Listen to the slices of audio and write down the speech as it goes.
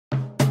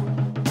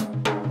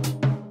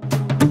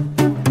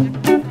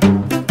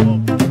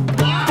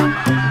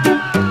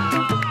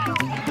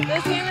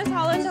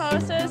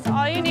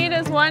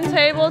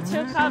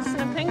ball, 2 cups,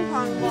 and a ping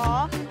pong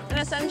ball. And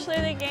essentially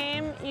the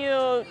game,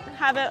 you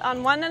have it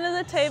on one end of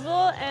the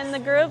table, and the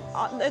group,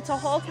 it's a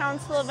whole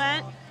council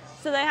event,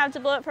 so they have to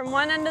blow it from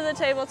one end of the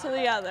table to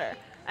the other.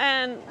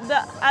 And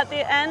at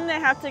the end, they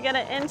have to get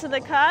it into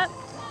the cup,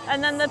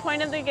 and then the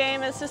point of the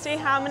game is to see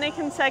how many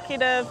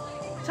consecutive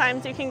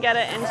times you can get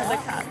it into the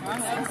cup.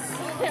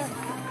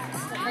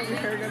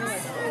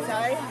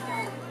 Sorry?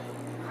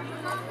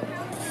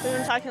 We've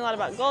been talking a lot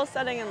about goal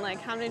setting and like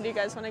how many do you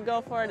guys want to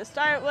go for to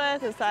start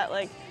with? Is that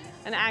like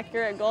an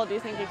accurate goal? Do you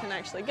think you can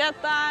actually get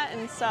that?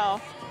 And so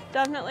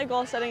definitely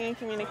goal setting and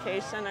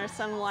communication are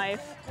some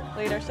life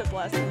leadership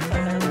lessons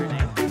that they're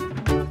learning.